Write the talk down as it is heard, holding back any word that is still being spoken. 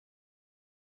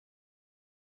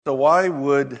So why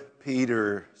would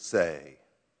Peter say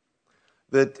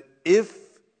that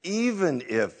even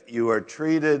if you are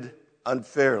treated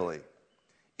unfairly,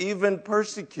 even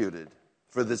persecuted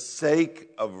for the sake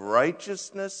of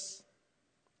righteousness,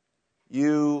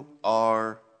 you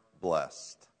are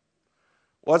blessed?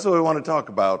 Well, that's what we want to talk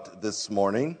about this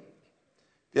morning.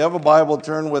 If you have a Bible,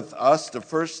 turn with us to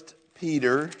 1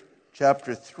 Peter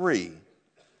chapter 3.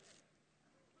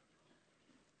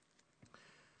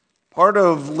 Part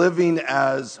of living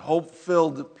as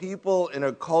hope-filled people in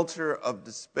a culture of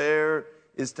despair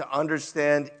is to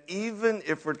understand even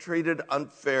if we're treated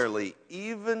unfairly,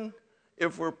 even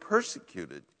if we're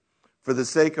persecuted for the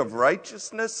sake of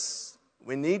righteousness,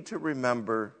 we need to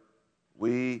remember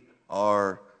we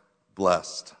are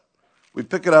blessed. We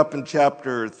pick it up in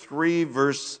chapter 3,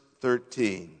 verse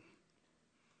 13.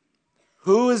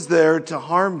 Who is there to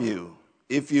harm you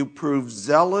if you prove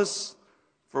zealous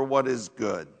for what is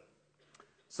good?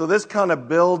 So this kind of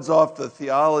builds off the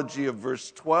theology of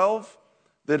verse 12,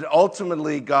 that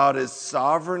ultimately God is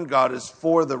sovereign, God is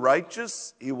for the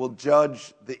righteous, He will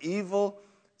judge the evil.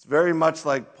 It's very much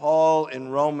like Paul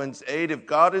in Romans 8, if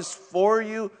God is for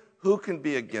you, who can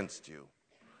be against you?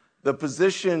 The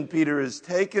position Peter has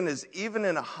taken is even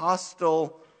in a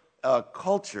hostile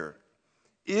culture,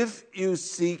 if you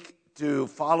seek to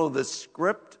follow the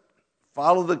script,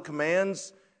 follow the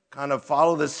commands, kind of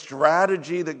follow the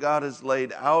strategy that God has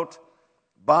laid out,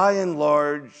 by and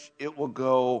large, it will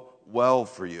go well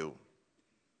for you.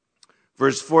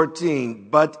 Verse 14,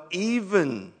 but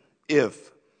even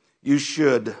if you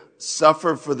should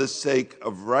suffer for the sake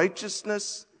of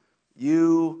righteousness,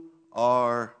 you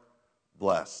are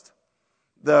blessed.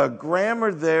 The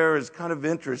grammar there is kind of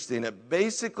interesting. It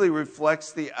basically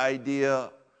reflects the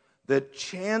idea that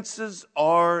chances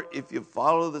are, if you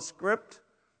follow the script,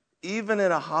 even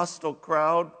in a hostile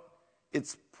crowd,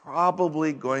 it's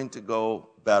probably going to go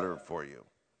better for you.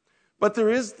 But there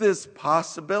is this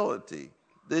possibility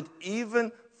that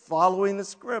even following the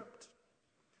script,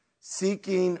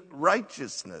 seeking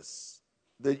righteousness,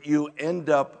 that you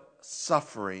end up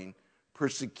suffering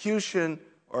persecution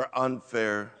or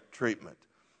unfair treatment.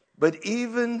 But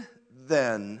even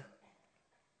then,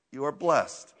 you are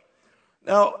blessed.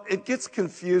 Now, it gets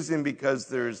confusing because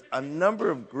there's a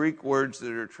number of Greek words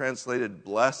that are translated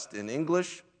blessed in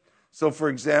English. So, for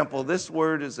example, this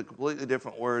word is a completely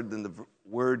different word than the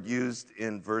word used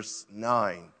in verse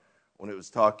 9 when it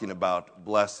was talking about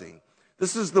blessing.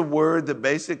 This is the word that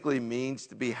basically means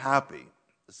to be happy.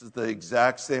 This is the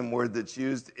exact same word that's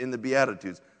used in the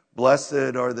Beatitudes.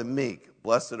 Blessed are the meek.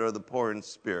 Blessed are the poor in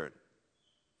spirit.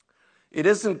 It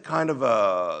isn't kind of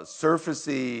a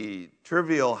surfacey,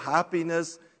 trivial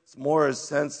happiness. It's more a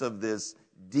sense of this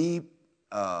deep,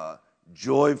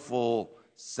 joyful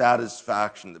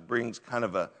satisfaction that brings kind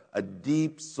of a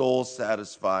deep,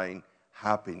 soul-satisfying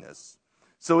happiness.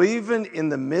 So even in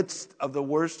the midst of the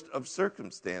worst of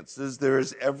circumstances, there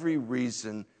is every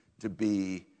reason to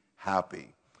be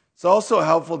happy. It's also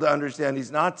helpful to understand he's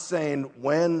not saying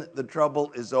when the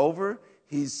trouble is over.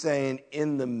 He's saying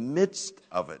in the midst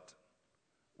of it,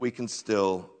 we can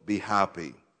still be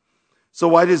happy. So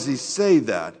why does he say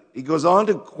that? He goes on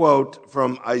to quote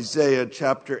from Isaiah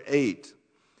chapter 8,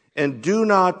 and do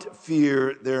not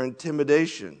fear their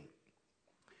intimidation,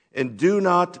 and do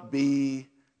not be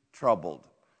troubled.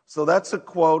 So that's a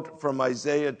quote from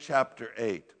Isaiah chapter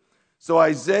 8. So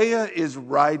Isaiah is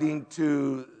writing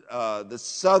to the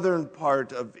southern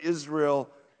part of Israel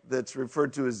that's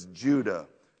referred to as Judah.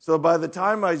 So by the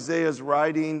time Isaiah is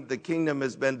writing, the kingdom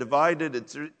has been divided.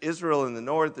 It's Israel in the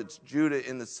north, it's Judah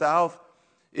in the south.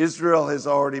 Israel has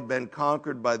already been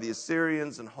conquered by the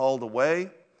Assyrians and hauled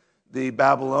away. The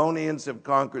Babylonians have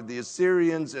conquered the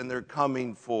Assyrians, and they're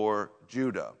coming for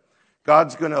Judah.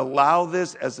 God's going to allow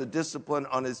this as a discipline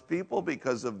on his people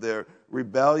because of their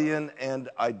rebellion and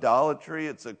idolatry.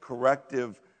 It's a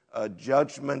corrective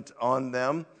judgment on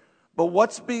them. But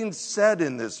what's being said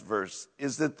in this verse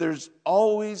is that there's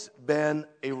always been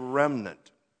a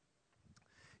remnant.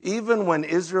 Even when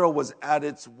Israel was at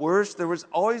its worst, there was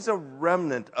always a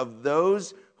remnant of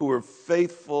those who were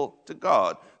faithful to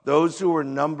God, those who were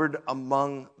numbered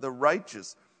among the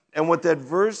righteous. And what that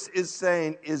verse is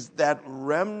saying is that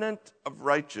remnant of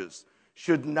righteous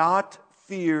should not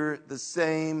fear the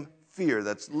same fear.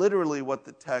 That's literally what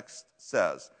the text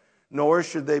says. Nor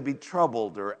should they be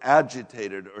troubled or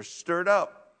agitated or stirred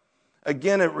up.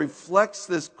 Again, it reflects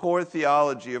this core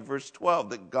theology of verse 12,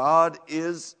 that God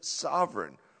is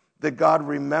sovereign, that God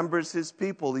remembers his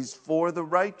people. He's for the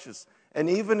righteous. And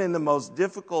even in the most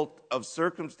difficult of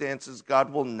circumstances,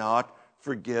 God will not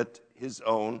forget his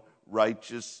own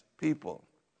righteous people.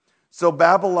 So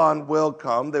Babylon will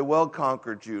come. They will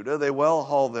conquer Judah. They will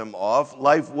haul them off.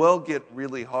 Life will get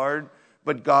really hard,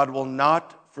 but God will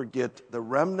not forget the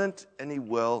remnant, and he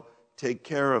will take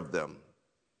care of them.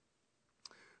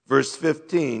 Verse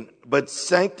 15, but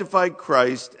sanctify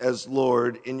Christ as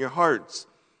Lord in your hearts,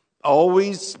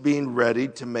 always being ready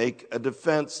to make a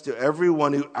defense to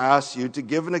everyone who asks you to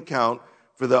give an account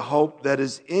for the hope that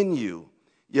is in you,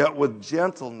 yet with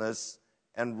gentleness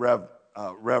and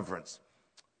reverence.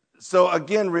 So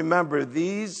again, remember,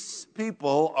 these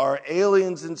people are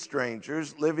aliens and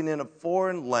strangers living in a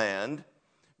foreign land,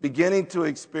 beginning to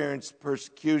experience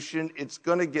persecution. It's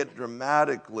going to get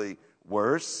dramatically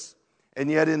worse. And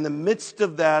yet in the midst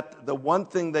of that, the one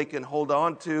thing they can hold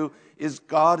on to is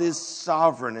God is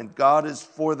sovereign and God is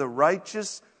for the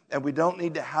righteous, and we don't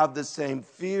need to have the same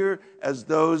fear as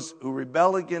those who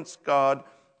rebel against God.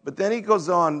 But then he goes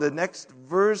on, the next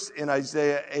verse in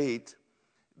Isaiah 8,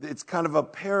 it's kind of a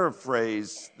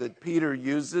paraphrase that Peter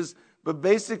uses, but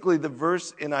basically the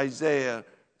verse in Isaiah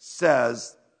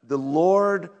says, the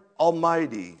Lord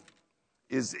Almighty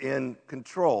is in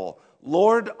control.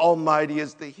 Lord Almighty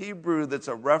is the Hebrew that's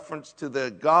a reference to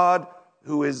the God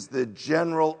who is the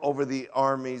general over the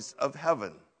armies of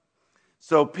heaven.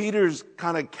 So Peter's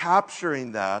kind of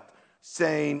capturing that,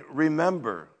 saying,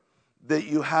 remember that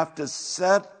you have to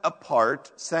set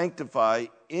apart, sanctify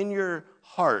in your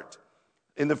heart.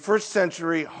 In the first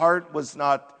century, heart was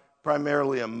not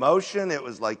primarily emotion. It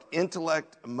was like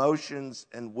intellect, emotions,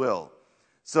 and will.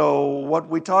 So what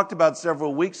we talked about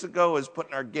several weeks ago is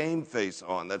putting our game face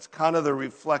on. That's kind of the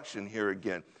reflection here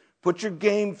again. Put your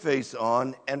game face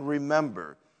on and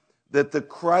remember that the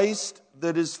Christ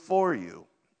that is for you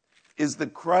is the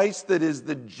Christ that is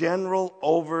the general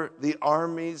over the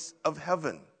armies of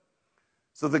heaven.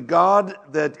 So the God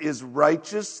that is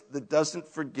righteous, that doesn't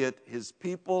forget his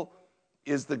people,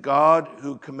 is the God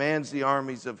who commands the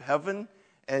armies of heaven,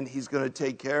 and he's going to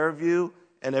take care of you,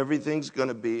 and everything's going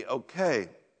to be okay.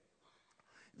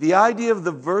 The idea of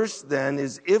the verse then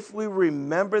is if we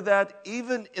remember that,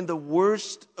 even in the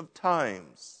worst of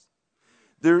times,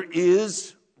 there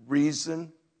is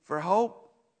reason for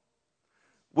hope,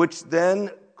 which then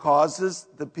causes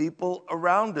the people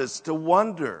around us to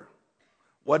wonder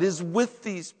what is with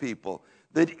these people,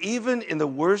 that even in the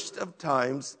worst of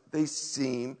times, they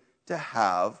seem to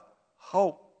have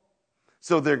hope.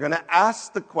 So they're going to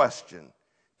ask the question,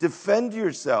 defend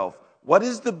yourself. What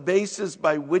is the basis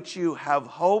by which you have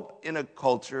hope in a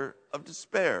culture of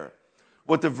despair?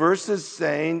 What the verse is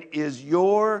saying is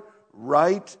your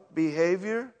right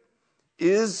behavior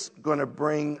is going to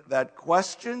bring that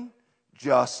question.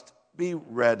 Just be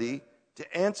ready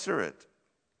to answer it.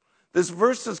 This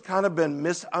verse has kind of been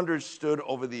misunderstood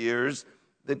over the years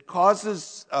that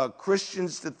causes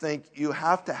Christians to think you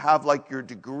have to have like your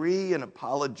degree in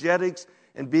apologetics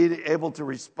and be able to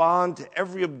respond to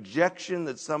every objection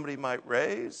that somebody might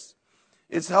raise.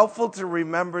 It's helpful to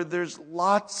remember there's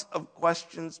lots of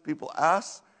questions people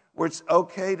ask where it's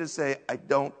okay to say, I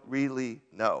don't really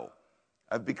know.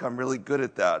 I've become really good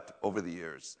at that over the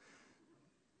years.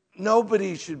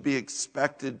 Nobody should be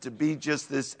expected to be just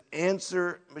this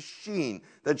answer machine.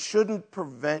 That shouldn't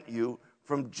prevent you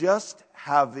from just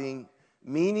having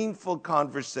meaningful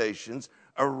conversations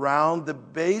around the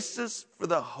basis for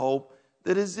the hope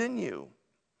that is in you.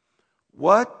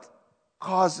 What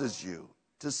causes you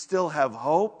to still have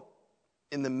hope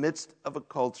in the midst of a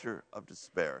culture of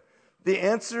despair? The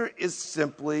answer is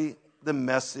simply the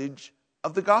message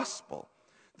of the gospel.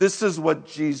 This is what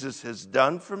Jesus has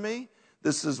done for me.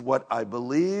 This is what I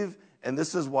believe, and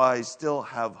this is why I still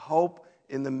have hope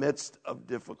in the midst of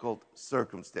difficult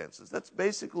circumstances. That's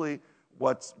basically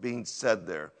what's being said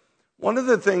there. One of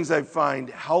the things I find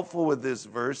helpful with this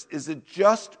verse is it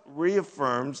just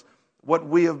reaffirms what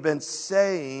we have been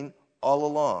saying all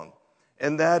along.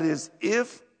 And that is,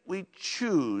 if we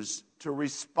choose to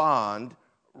respond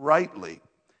rightly,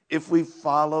 if we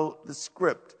follow the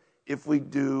script, if we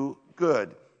do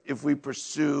good, if we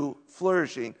pursue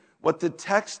flourishing, what the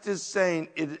text is saying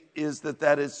is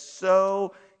that is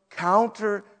so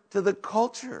counter to the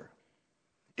culture.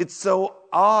 It's so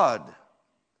odd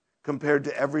compared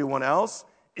to everyone else.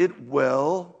 It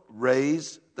will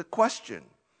raise the question.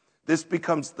 This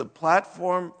becomes the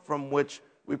platform from which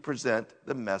we present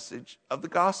the message of the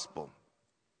gospel.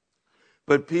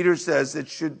 But Peter says it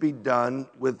should be done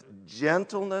with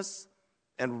gentleness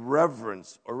and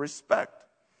reverence or respect.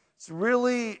 It's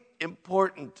really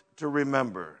important to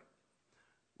remember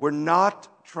we're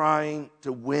not trying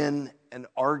to win an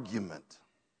argument.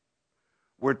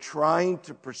 We're trying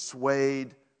to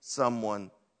persuade someone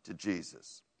to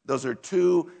Jesus. Those are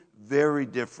two very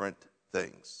different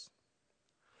things.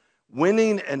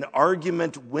 Winning an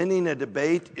argument, winning a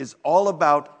debate is all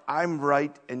about I'm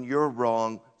right and you're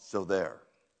wrong, so there.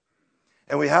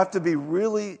 And we have to be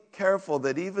really careful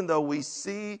that even though we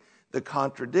see the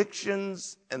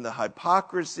contradictions and the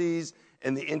hypocrisies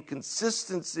and the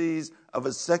inconsistencies of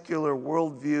a secular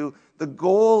worldview, the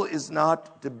goal is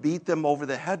not to beat them over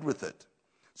the head with it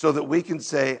so that we can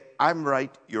say, I'm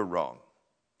right, you're wrong.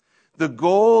 The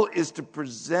goal is to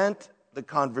present the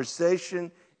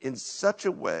conversation in such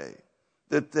a way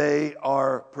that they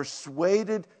are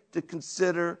persuaded to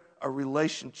consider a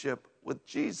relationship with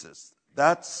Jesus.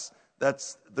 That's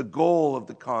the goal of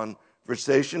the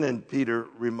conversation, and Peter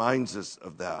reminds us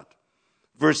of that.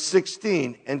 Verse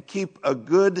 16, and keep a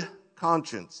good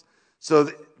conscience, so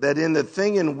that in the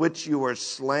thing in which you are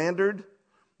slandered,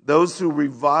 those who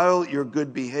revile your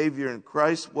good behavior in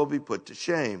Christ will be put to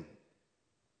shame.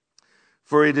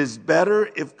 For it is better,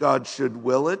 if God should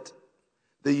will it,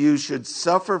 that you should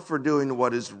suffer for doing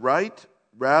what is right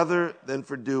rather than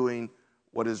for doing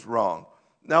what is wrong.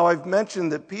 Now, I've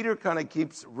mentioned that Peter kind of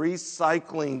keeps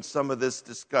recycling some of this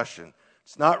discussion.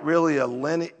 It's not really a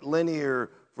linear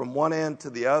from one end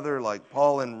to the other like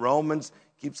Paul in Romans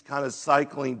keeps kind of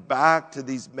cycling back to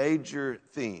these major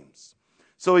themes.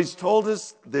 So he's told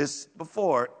us this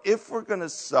before. If we're going to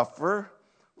suffer,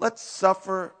 let's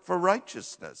suffer for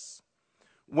righteousness.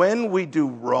 When we do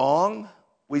wrong,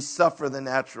 we suffer the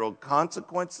natural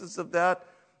consequences of that.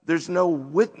 There's no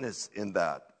witness in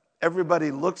that. Everybody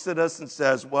looks at us and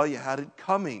says, well, you had it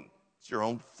coming. It's your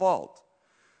own fault.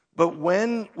 But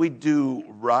when we do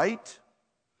right,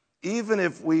 even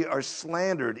if we are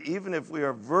slandered, even if we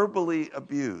are verbally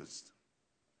abused,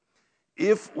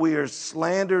 if we are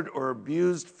slandered or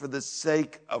abused for the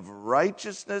sake of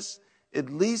righteousness, at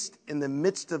least in the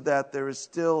midst of that, there is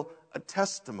still a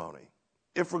testimony.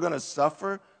 If we're going to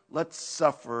suffer, let's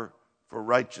suffer for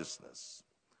righteousness.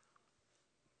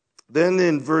 Then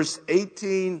in verse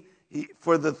 18,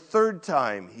 for the third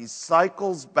time, he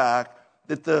cycles back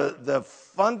that the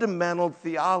fundamental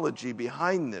theology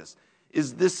behind this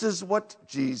is what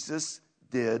Jesus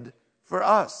did for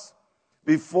us.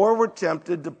 Before we're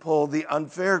tempted to pull the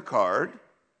unfair card,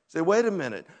 say, wait a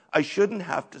minute, I shouldn't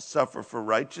have to suffer for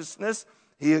righteousness.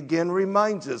 He again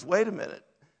reminds us, wait a minute,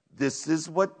 this is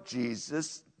what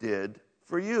Jesus did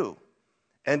for you.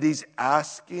 And he's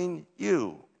asking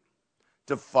you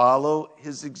to follow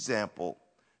his example,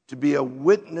 to be a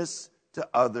witness to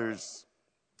others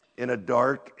in a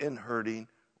dark and hurting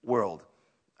world.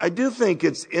 I do think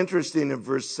it's interesting in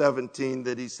verse 17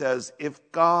 that he says, if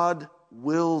God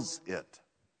wills it,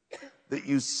 that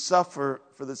you suffer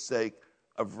for the sake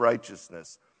of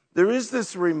righteousness. There is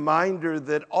this reminder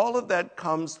that all of that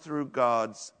comes through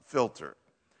God's filter.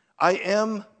 I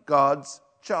am God's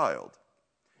child,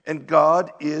 and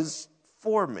God is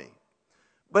for me.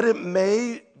 But it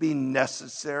may be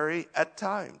necessary at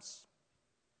times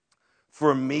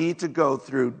for me to go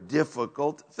through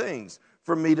difficult things,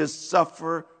 for me to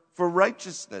suffer for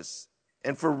righteousness,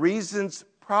 and for reasons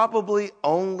probably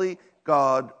only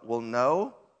God will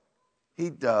know. He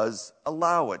does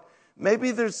allow it.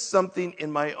 Maybe there's something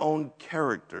in my own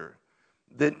character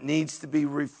that needs to be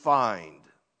refined.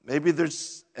 Maybe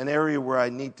there's an area where I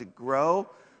need to grow,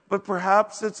 but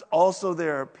perhaps it's also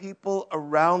there are people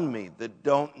around me that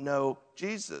don't know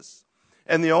Jesus.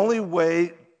 And the only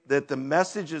way that the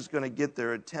message is going to get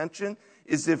their attention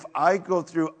is if I go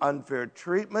through unfair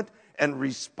treatment and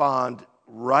respond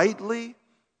rightly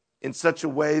in such a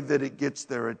way that it gets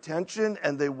their attention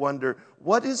and they wonder,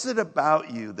 what is it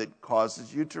about you that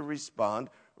causes you to respond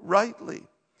rightly?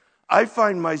 I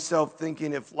find myself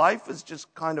thinking if life is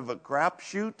just kind of a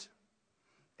crapshoot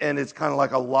and it's kind of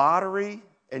like a lottery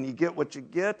and you get what you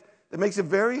get, it makes it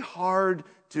very hard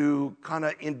to kind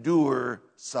of endure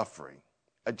suffering.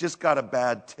 I just got a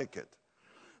bad ticket.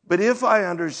 But if I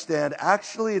understand,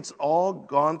 actually it's all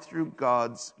gone through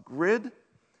God's grid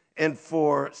and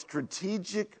for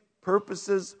strategic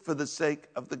purposes for the sake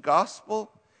of the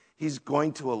gospel, he's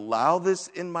going to allow this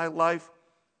in my life,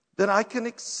 then I can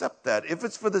accept that. If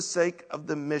it's for the sake of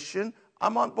the mission,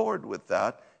 I'm on board with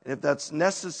that. And if that's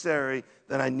necessary,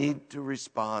 then I need to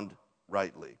respond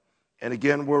rightly. And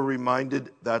again, we're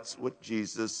reminded that's what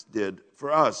Jesus did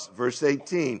for us. Verse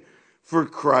 18, for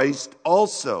Christ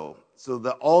also. So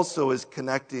the also is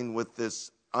connecting with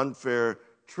this unfair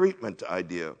treatment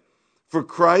idea. For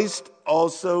Christ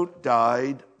also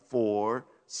died for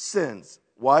sins.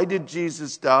 Why did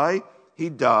Jesus die? He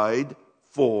died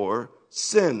for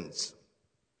sins.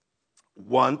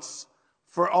 Once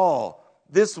for all.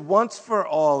 This once for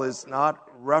all is not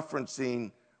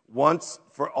referencing once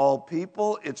for all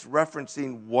people. It's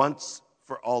referencing once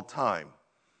for all time.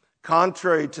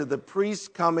 Contrary to the priests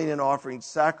coming and offering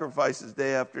sacrifices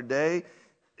day after day,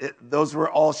 those were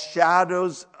all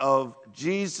shadows of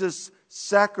Jesus'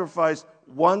 sacrifice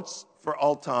once for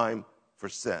all time for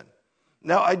sin.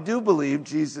 Now, I do believe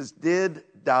Jesus did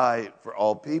die for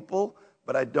all people,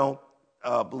 but I don't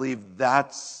believe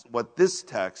that's what this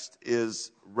text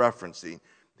is referencing.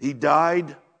 He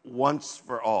died once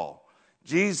for all.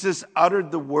 Jesus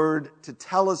uttered the word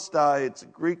tetelestai. It's a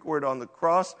Greek word on the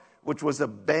cross, which was a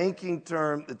banking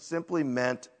term that simply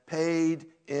meant paid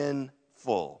in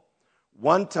full.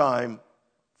 One time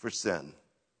for sin.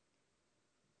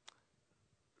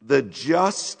 The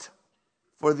just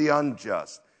for the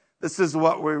unjust. This is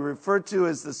what we refer to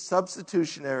as the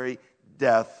substitutionary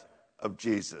death of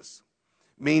Jesus.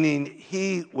 Meaning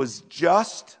he was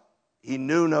just, he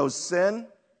knew no sin.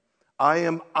 I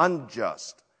am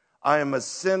unjust. I am a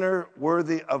sinner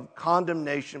worthy of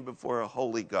condemnation before a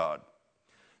holy God.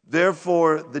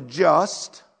 Therefore, the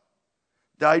just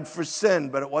died for sin,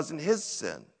 but it wasn't his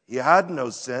sin. He had no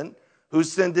sin.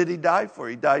 Whose sin did he die for?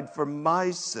 He died for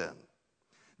my sin.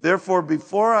 Therefore,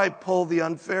 before I pull the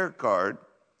unfair card,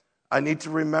 I need to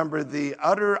remember the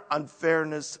utter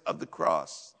unfairness of the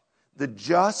cross. The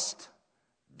just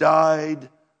died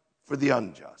for the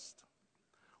unjust.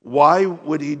 Why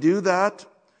would he do that?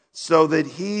 So that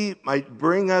he might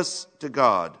bring us to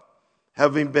God,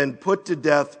 having been put to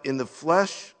death in the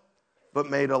flesh, but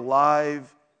made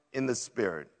alive in the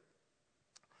spirit.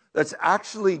 That's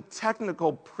actually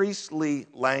technical priestly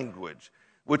language,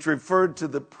 which referred to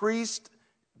the priest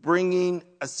bringing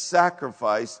a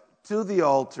sacrifice to the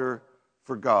altar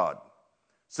for God.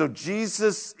 So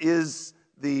Jesus is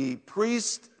the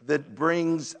priest that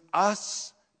brings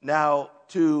us now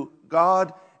to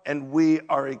God, and we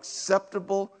are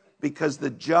acceptable because the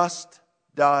just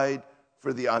died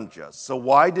for the unjust. So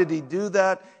why did he do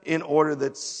that? In order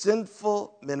that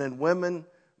sinful men and women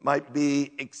might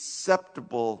be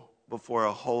acceptable before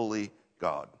a holy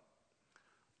God.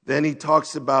 Then he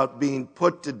talks about being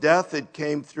put to death. It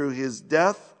came through his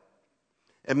death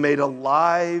and made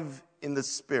alive in the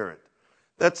spirit.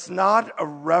 That's not a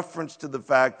reference to the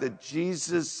fact that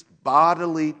Jesus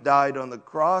bodily died on the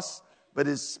cross, but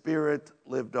his spirit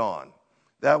lived on.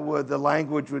 The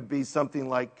language would be something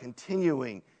like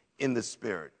continuing in the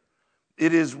spirit.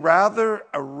 It is rather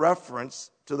a reference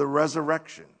to the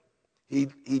resurrection. He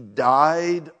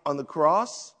died on the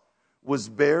cross, was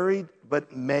buried,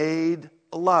 but made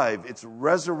alive. It's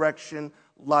resurrection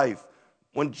life.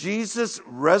 When Jesus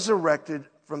resurrected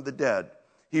from the dead,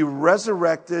 he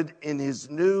resurrected in his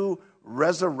new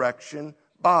resurrection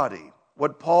body,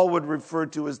 what Paul would refer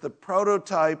to as the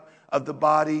prototype of the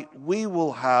body we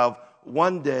will have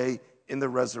one day in the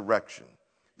resurrection.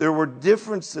 There were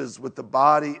differences with the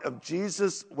body of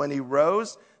Jesus when he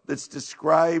rose that's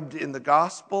described in the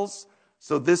Gospels.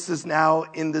 So this is now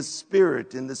in the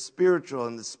spirit, in the spiritual,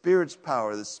 in the spirit's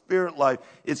power, the spirit life.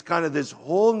 It's kind of this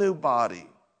whole new body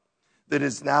that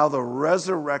is now the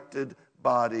resurrected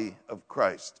body of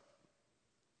Christ.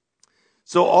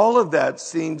 So all of that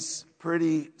seems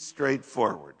pretty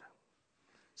straightforward.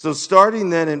 So starting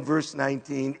then in verse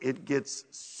 19, it gets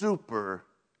super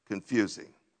confusing.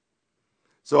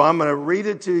 So I'm going to read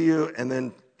it to you and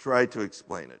then try to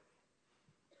explain it.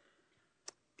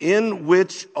 In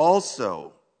which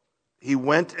also he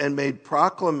went and made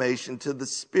proclamation to the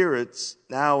spirits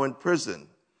now in prison,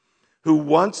 who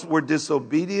once were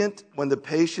disobedient when the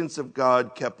patience of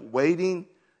God kept waiting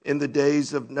in the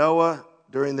days of Noah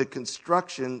during the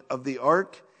construction of the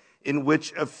ark, in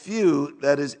which a few,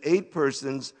 that is 8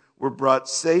 persons, were brought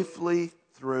safely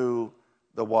through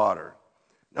the water.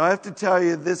 Now I have to tell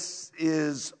you, this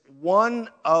is one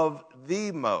of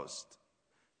the most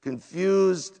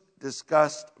confused,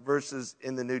 discussed verses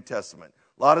in the New Testament.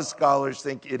 A lot of scholars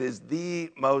think it is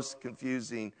the most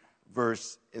confusing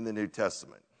verse in the New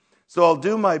Testament. So I'll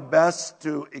do my best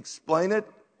to explain it,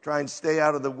 try and stay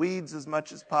out of the weeds as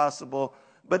much as possible,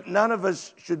 but none of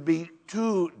us should be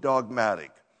too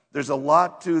dogmatic. There's a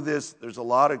lot to this. There's a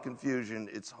lot of confusion.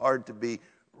 It's hard to be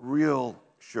real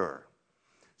sure.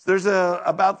 So there's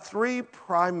about 3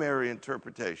 primary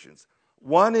interpretations.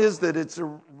 One is that it's a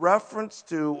reference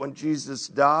to when Jesus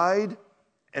died,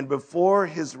 and before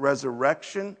his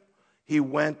resurrection, he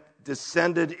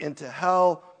descended into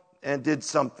hell and did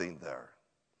something there.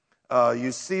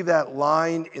 You see that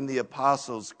line in the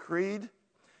Apostles' Creed,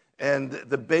 and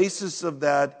the basis of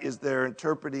that is they're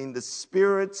interpreting the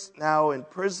spirits now in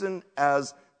prison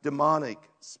as demonic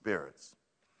spirits.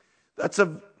 That's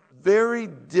a very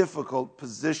difficult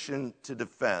position to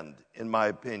defend, in my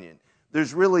opinion.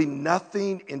 There's really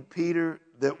nothing in Peter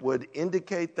that would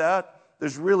indicate that.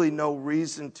 there's really no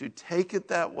reason to take it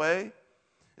that way.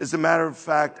 As a matter of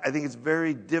fact, I think it's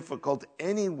very difficult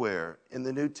anywhere in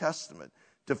the New Testament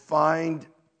to find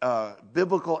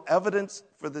biblical evidence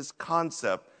for this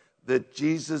concept that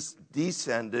Jesus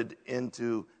descended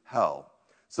into hell.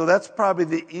 So that's probably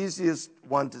the easiest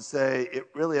one to say. It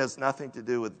really has nothing to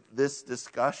do with this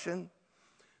discussion.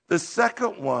 The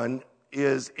second one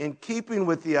is in keeping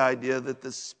with the idea that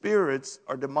the spirits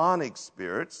are demonic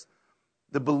spirits.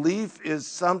 The belief is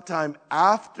sometime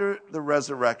after the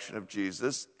resurrection of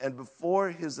Jesus and before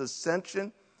his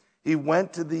ascension, he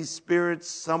went to these spirits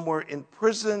somewhere in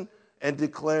prison and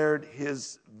declared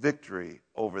his victory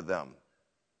over them.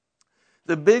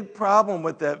 The big problem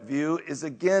with that view is,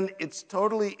 again, it's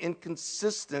totally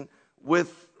inconsistent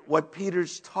with what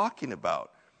Peter's talking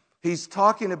about. He's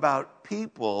talking about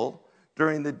people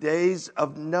during the days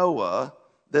of Noah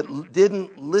that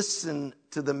didn't listen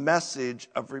to the message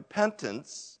of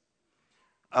repentance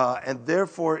and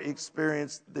therefore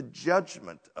experienced the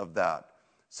judgment of that.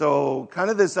 So kind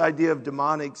of this idea of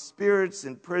demonic spirits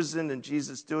in prison and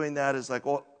Jesus doing that is like,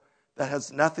 well, that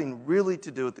has nothing really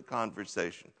to do with the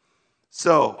conversation.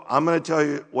 So I'm going to tell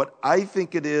you what I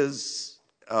think it is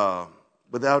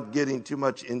without getting too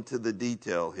much into the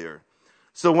detail here.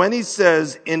 So when he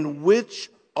says, in which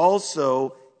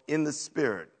also in the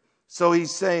Spirit. So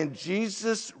he's saying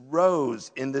Jesus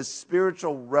rose in this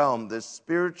spiritual realm, this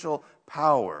spiritual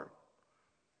power.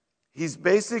 He's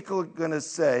basically going to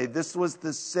say this was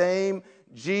the same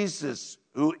Jesus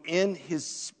who in his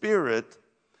spirit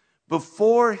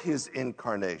before his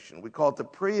incarnation, we call it the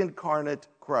pre-incarnate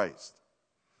Christ,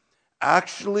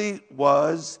 actually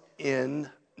was in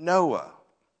Noah.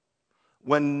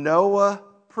 When Noah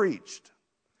preached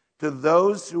to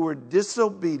those who were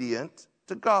disobedient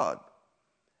to God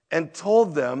and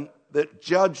told them that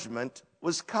judgment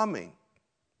was coming.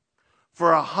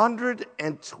 For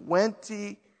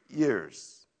 120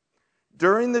 years,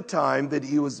 during the time that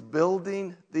he was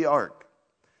building the ark,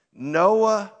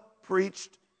 Noah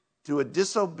preached to a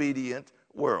disobedient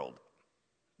world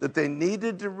that they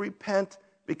needed to repent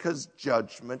because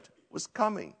judgment was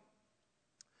coming.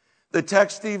 The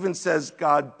text even says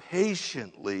God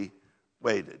patiently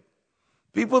waited.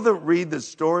 People that read the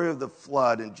story of the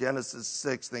flood in Genesis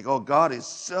 6 think, oh, God is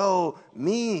so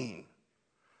mean.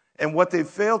 And what they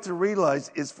fail to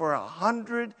realize is for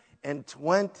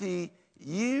 120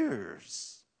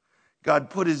 years, God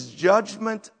put his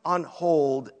judgment on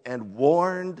hold and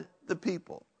warned the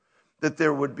people that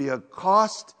there would be a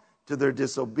cost to their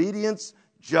disobedience.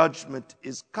 Judgment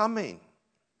is coming.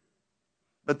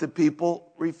 But the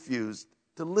people refused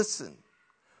to listen.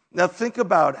 Now think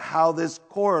about how this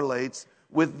correlates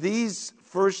with these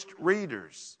first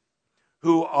readers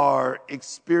who are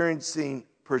experiencing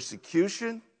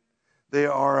persecution. They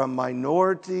are a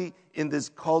minority in this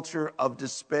culture of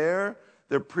despair.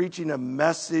 They're preaching a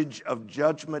message of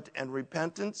judgment and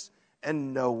repentance,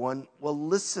 and no one will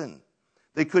listen.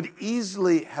 They could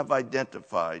easily have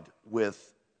identified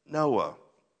with Noah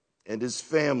and his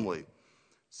family.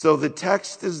 So the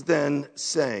text is then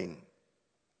saying,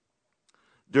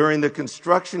 during the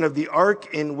construction of the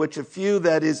ark, in which a few,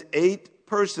 that is 8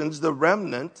 persons, the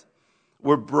remnant,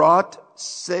 were brought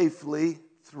safely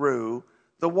through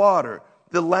the water.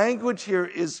 The language here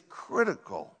is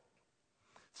critical.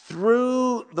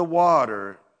 Through the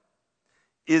water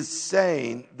is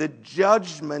saying that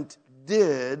judgment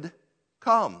did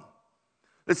come.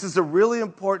 This is a really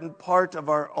important part of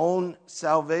our own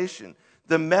salvation.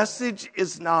 The message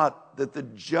is not that the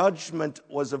judgment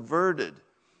was averted.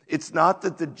 It's not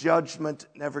that the judgment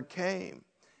never came.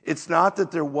 It's not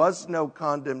that there was no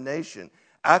condemnation.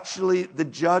 Actually, the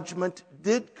judgment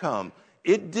did come.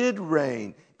 It did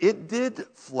rain. It did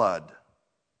flood.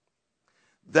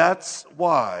 That's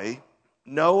why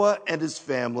Noah and his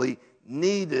family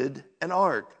needed an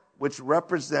ark, which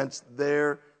represents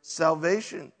their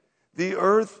salvation. The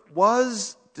earth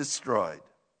was destroyed,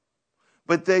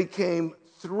 but they came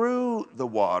through the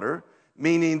water,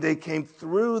 meaning they came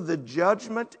through the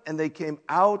judgment and they came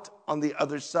out on the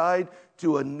other side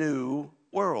to a new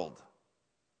world.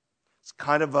 It's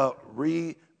kind of a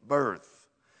rebirth.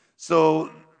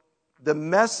 So the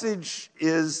message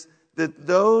is that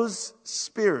those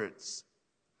spirits,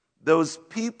 those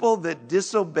people that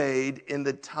disobeyed in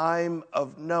the time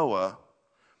of Noah,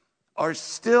 are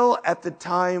still at the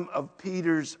time of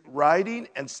Peter's writing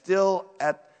and still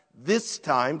at this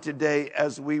time today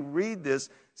as we read this,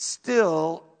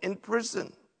 still in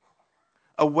prison,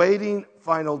 awaiting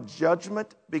final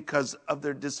judgment because of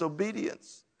their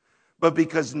disobedience. But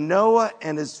because Noah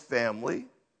and his family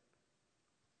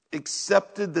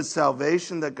accepted the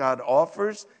salvation that God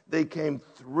offers, they came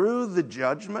through the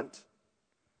judgment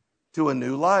to a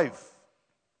new life,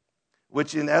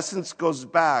 which in essence goes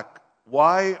back.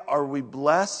 Why are we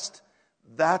blessed?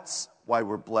 That's why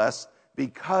we're blessed,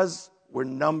 because we're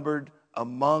numbered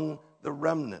among the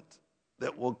remnant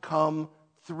that will come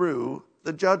through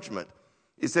the judgment.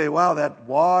 You say, wow, that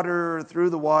water,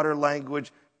 through the water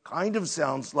language kind of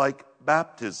sounds like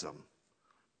baptism.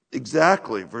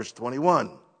 Exactly, verse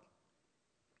 21.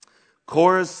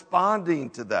 Corresponding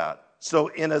to that. So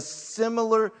in a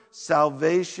similar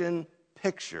salvation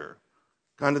picture,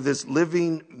 kind of this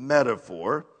living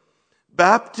metaphor,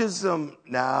 baptism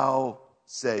now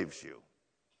saves you.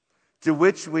 To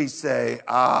which we say,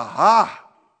 aha,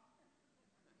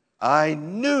 I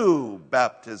knew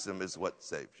baptism is what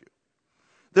saves you.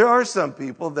 There are some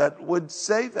people that would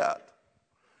say that.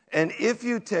 And if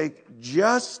you take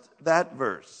just that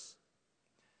verse,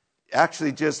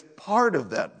 actually just part of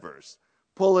that verse,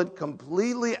 pull it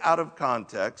completely out of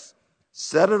context,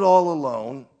 set it all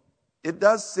alone, it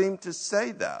does seem to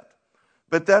say that.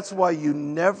 But that's why you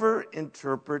never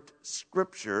interpret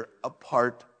Scripture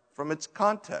apart from its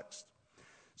context.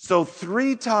 So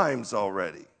 3 times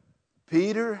already,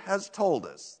 Peter has told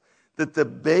us that the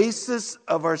basis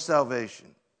of our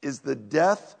salvation is the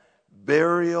death,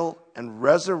 burial, and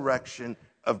resurrection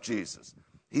of Jesus.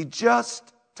 He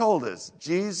just told us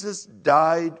Jesus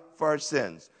died for our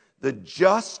sins, the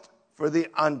just for the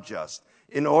unjust,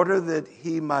 in order that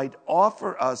he might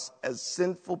offer us as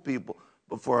sinful people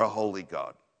before a holy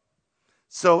God.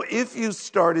 So if you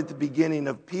start at the beginning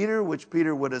of Peter, which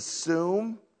Peter would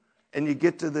assume, and you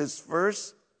get to this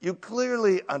verse, you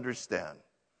clearly understand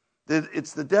that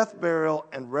it's the death, burial,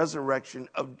 and resurrection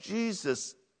of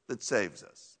Jesus that saves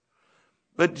us.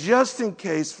 But just in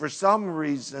case, for some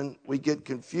reason, we get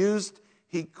confused,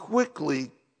 he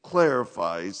quickly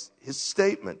clarifies his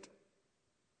statement.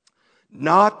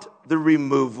 Not the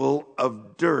removal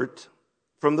of dirt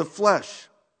from the flesh,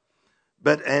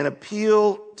 but an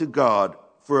appeal to God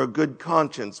for a good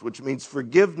conscience, which means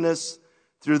forgiveness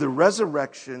through the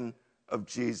resurrection of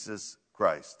Jesus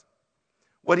Christ.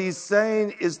 What he's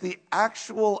saying is the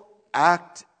actual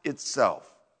act itself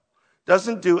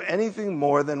doesn't do anything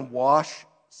more than wash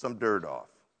some dirt off.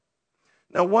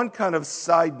 Now, one kind of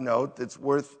side note that's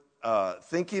worth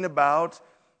thinking about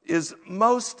is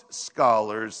most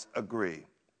scholars agree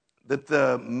that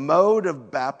the mode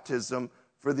of baptism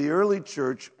for the early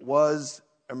church was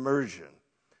immersion.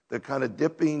 The kind of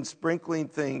dipping, sprinkling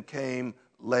thing came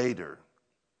later.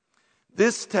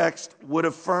 This text would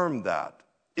affirm that.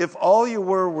 If all you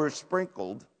were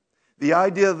sprinkled, the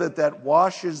idea that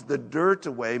washes the dirt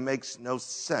away makes no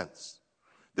sense.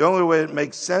 The only way it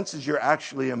makes sense is you're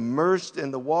actually immersed in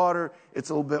the water. It's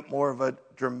a little bit more of a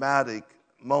dramatic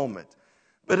moment.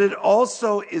 But it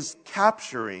also is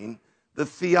capturing the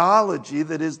theology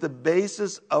that is the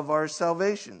basis of our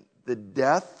salvation. The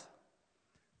death,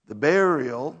 the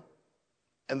burial,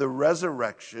 and the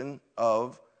resurrection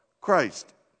of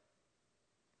Christ.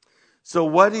 So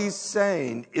what he's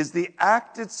saying is the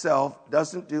act itself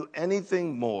doesn't do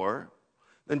anything more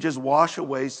than just wash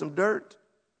away some dirt.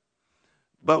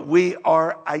 But we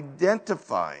are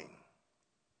identifying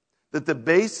that the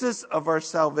basis of our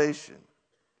salvation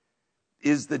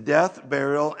is the death,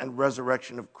 burial, and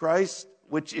resurrection of Christ,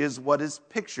 which is what is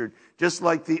pictured. Just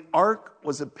like the ark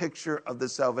was a picture of the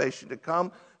salvation to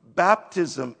come,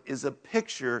 baptism is a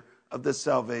picture of the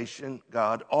salvation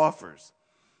God offers.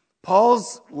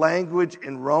 Paul's language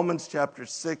in Romans chapter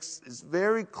 6 is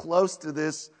very close to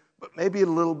this, but maybe a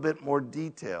little bit more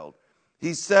detailed.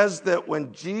 He says that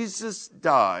when Jesus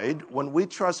died, when we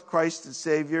trust Christ as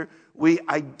Savior, we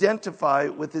identify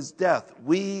with his death.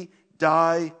 We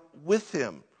die with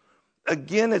him.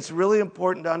 Again, it's really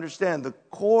important to understand the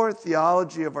core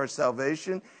theology of our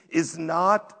salvation is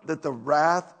not that the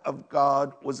wrath of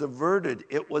God was averted.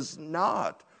 It was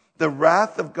not. The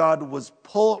wrath of God was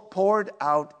poured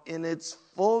out in its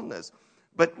fullness.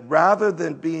 But rather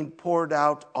than being poured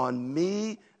out on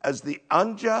me as the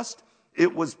unjust,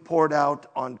 it was poured out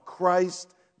on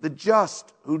Christ, the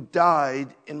just, who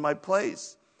died in my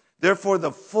place. Therefore,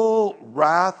 the full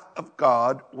wrath of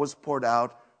God was poured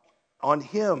out on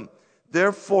him.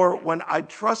 Therefore, when I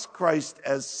trust Christ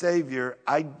as Savior,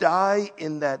 I die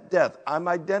in that death. I'm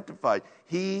identified.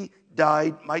 He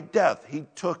died my death. He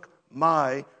took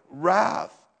my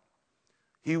wrath.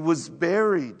 He was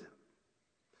buried,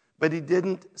 but he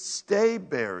didn't stay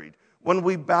buried. When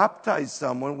we baptize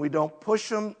someone, we don't push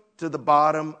them to the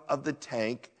bottom of the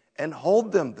tank and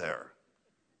hold them there.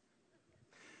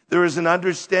 There is an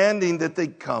understanding that they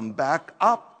come back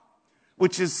up,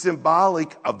 which is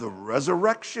symbolic of the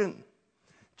resurrection.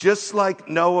 Just like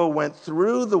Noah went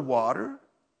through the water,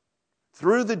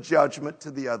 through the judgment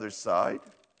to the other side,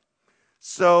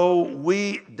 so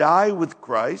we die with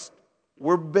Christ,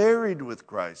 we're buried with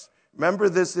Christ. Remember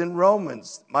this in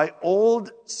Romans. My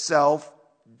old self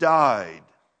died.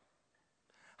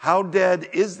 How dead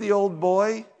is the old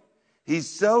boy? He's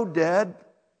so dead,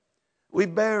 we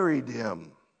buried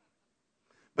him.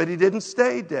 But he didn't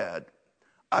stay dead.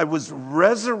 I was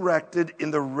resurrected in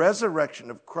the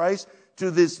resurrection of Christ to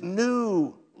this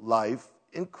new life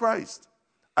in Christ.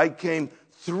 I came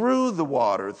through the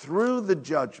water, through the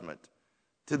judgment,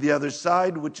 to the other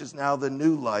side, which is now the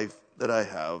new life that I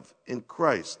have in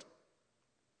Christ.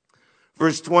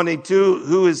 Verse 22,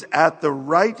 who is at the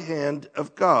right hand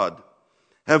of God,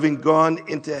 having gone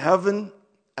into heaven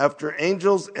after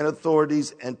angels and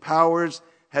authorities and powers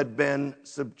had been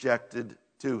subjected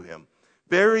to him.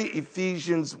 Very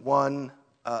Ephesians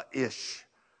 1-ish.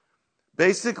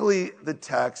 Basically, the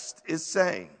text is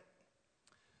saying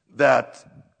that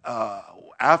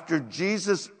after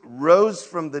Jesus rose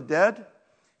from the dead,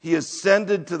 he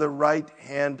ascended to the right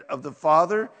hand of the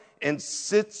Father and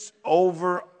sits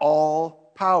over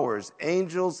all powers,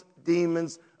 angels,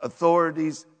 demons,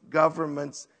 authorities,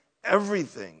 governments.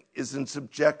 Everything is in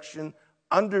subjection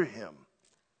under him.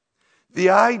 The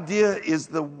idea is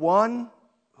the one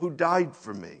who died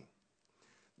for me,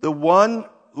 the one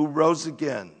who rose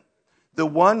again, the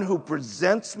one who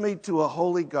presents me to a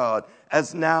holy God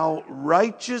as now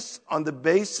righteous on the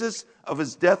basis of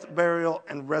his death, burial,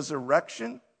 and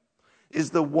resurrection, is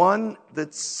the one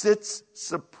that sits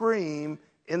supreme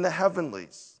in the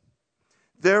heavenlies.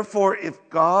 Therefore, if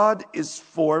God is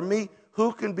for me,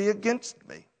 who can be against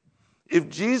me? If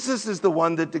Jesus is the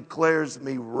one that declares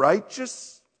me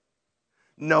righteous,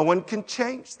 no one can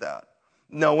change that.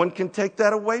 No one can take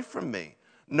that away from me.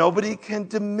 Nobody can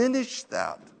diminish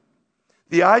that.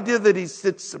 The idea that he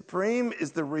sits supreme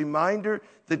is the reminder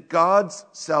that God's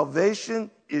salvation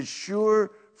is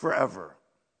sure forever,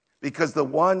 because the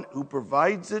one who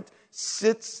provides it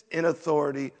sits in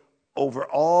authority over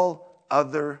all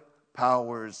other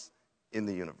powers in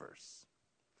the universe.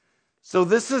 So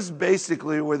this is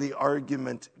basically where the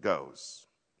argument goes.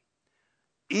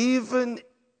 Even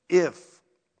if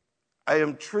I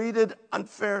am treated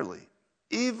unfairly,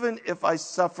 even if I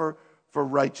suffer for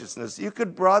righteousness, you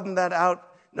could broaden that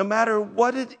out no matter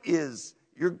what it is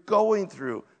you're going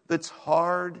through that's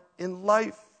hard in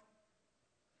life.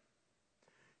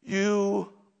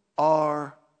 You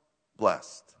are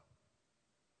blessed.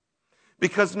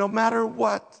 Because no matter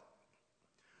what,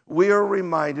 we are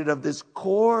reminded of this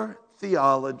core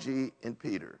theology in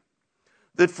Peter,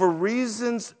 that for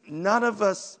reasons none of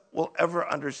us will ever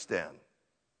understand,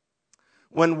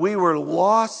 when we were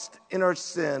lost in our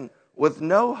sin with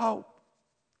no hope,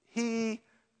 he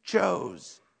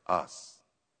chose us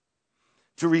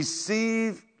to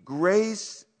receive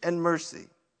grace and mercy.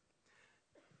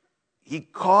 He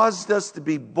caused us to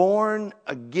be born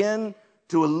again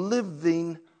to a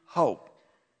living hope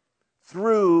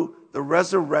through the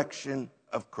resurrection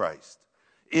of Christ,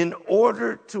 in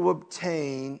order to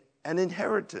obtain an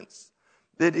inheritance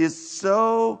that is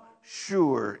so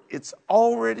sure it's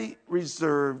already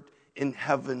reserved in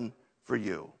heaven for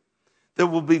you, that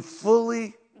will be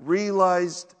fully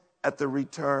realized at the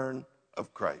return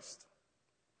of Christ.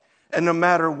 And no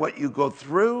matter what you go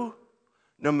through,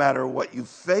 no matter what you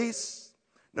face,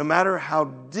 no matter how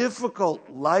difficult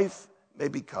life may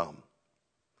become,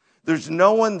 there's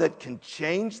no one that can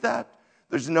change that.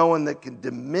 There's no one that can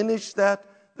diminish that.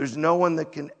 There's no one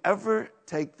that can ever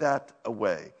take that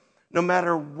away. No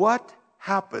matter what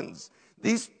happens,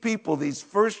 these people, these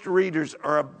first readers,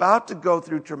 are about to go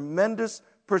through tremendous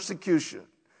persecution.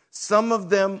 Some of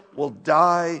them will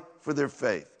die for their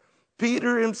faith.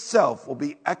 Peter himself will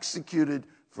be executed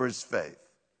for his faith.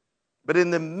 But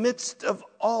in the midst of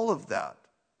all of that,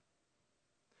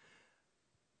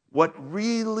 what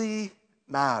really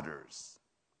matters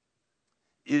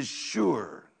is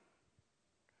sure,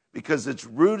 because it's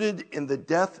rooted in the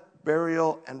death,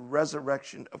 burial, and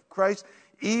resurrection of Christ,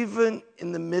 even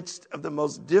in the midst of the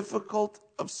most difficult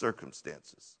of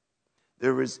circumstances.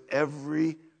 There is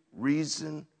every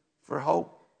reason for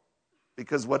hope,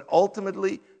 because what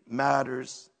ultimately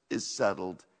matters is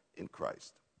settled in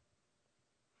Christ.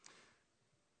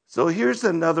 So here's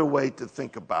another way to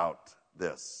think about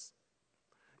this.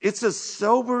 It's a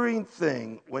sobering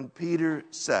thing when Peter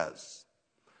says,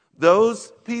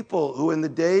 those people who in the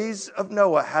days of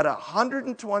Noah had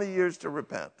 120 years to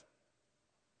repent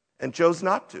and chose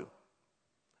not to,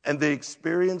 and they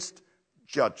experienced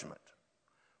judgment.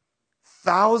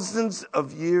 Thousands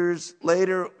of years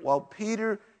later, while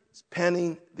Peter is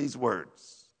penning these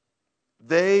words,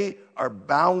 They are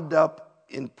bound up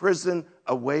in prison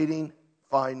awaiting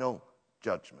final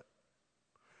judgment.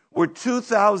 We're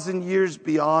 2,000 years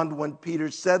beyond when Peter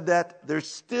said that. They're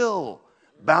still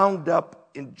bound up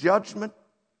in judgment,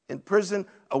 in prison,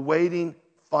 awaiting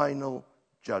final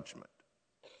judgment.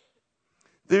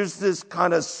 There's this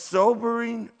kind of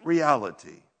sobering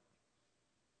reality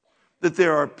that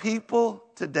there are people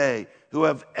today who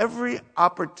have every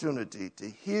opportunity to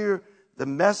hear the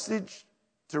message,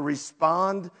 to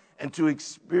respond, and to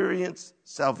experience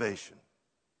salvation.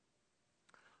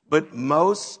 But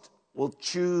most will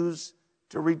choose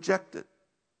to reject it.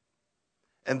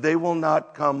 And they will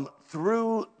not come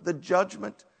through the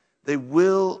judgment. They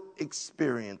will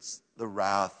experience the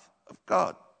wrath of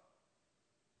God.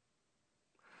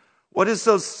 What is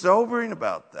so sobering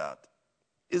about that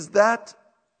is that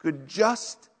could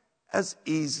just as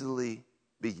easily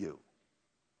be you.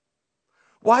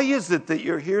 Why is it that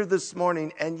you're here this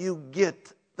morning and you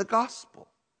get the gospel?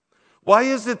 Why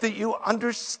is it that you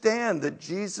understand that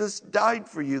Jesus died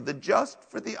for you, the just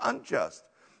for the unjust?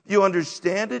 You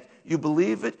understand it, you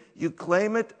believe it, you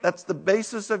claim it. That's the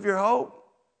basis of your hope.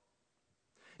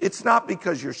 It's not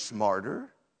because you're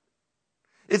smarter.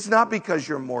 It's not because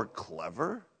you're more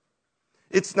clever.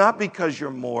 It's not because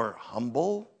you're more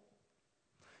humble.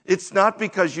 It's not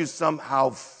because you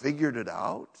somehow figured it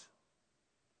out.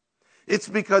 It's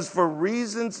because for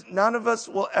reasons none of us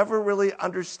will ever really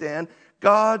understand,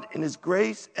 God, in His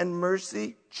grace and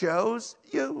mercy, chose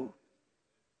you.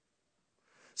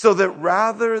 So that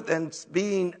rather than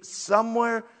being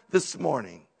somewhere this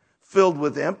morning filled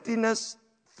with emptiness,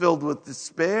 filled with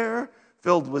despair,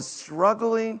 filled with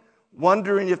struggling,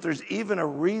 wondering if there's even a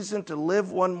reason to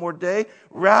live one more day,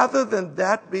 rather than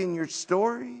that being your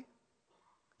story,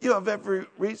 you have every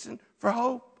reason for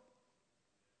hope.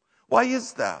 Why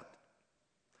is that?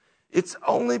 It's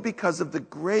only because of the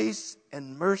grace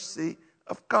and mercy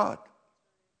of God.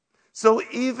 So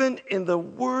even in the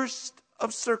worst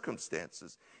of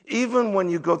circumstances, even when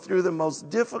you go through the most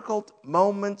difficult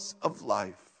moments of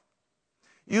life,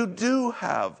 you do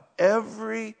have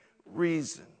every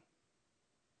reason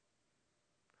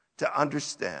to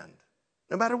understand,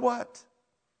 no matter what,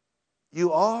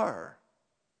 you are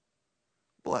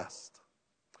blessed.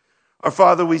 Our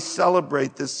Father, we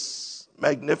celebrate this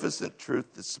magnificent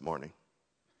truth this morning.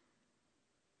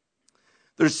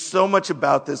 There's so much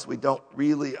about this we don't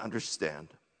really understand.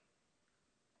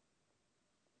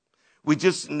 We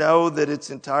just know that it's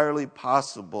entirely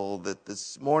possible that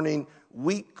this morning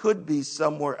we could be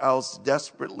somewhere else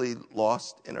desperately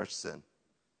lost in our sin.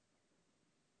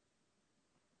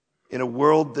 In a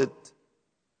world that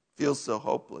feels so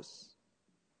hopeless.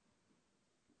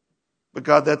 But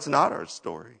God, that's not our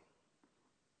story.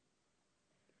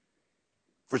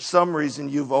 For some reason,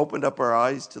 you've opened up our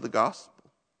eyes to the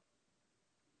gospel.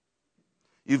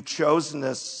 You've chosen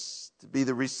us to be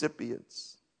the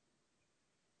recipients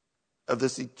of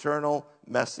this eternal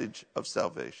message of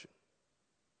salvation.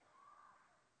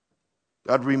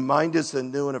 God, remind us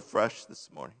anew and afresh this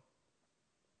morning.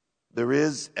 There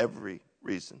is every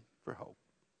reason for hope.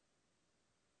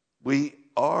 We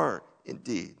are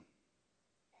indeed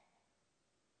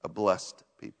a blessed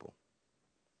people.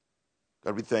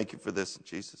 God, we thank you for this in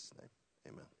Jesus' name.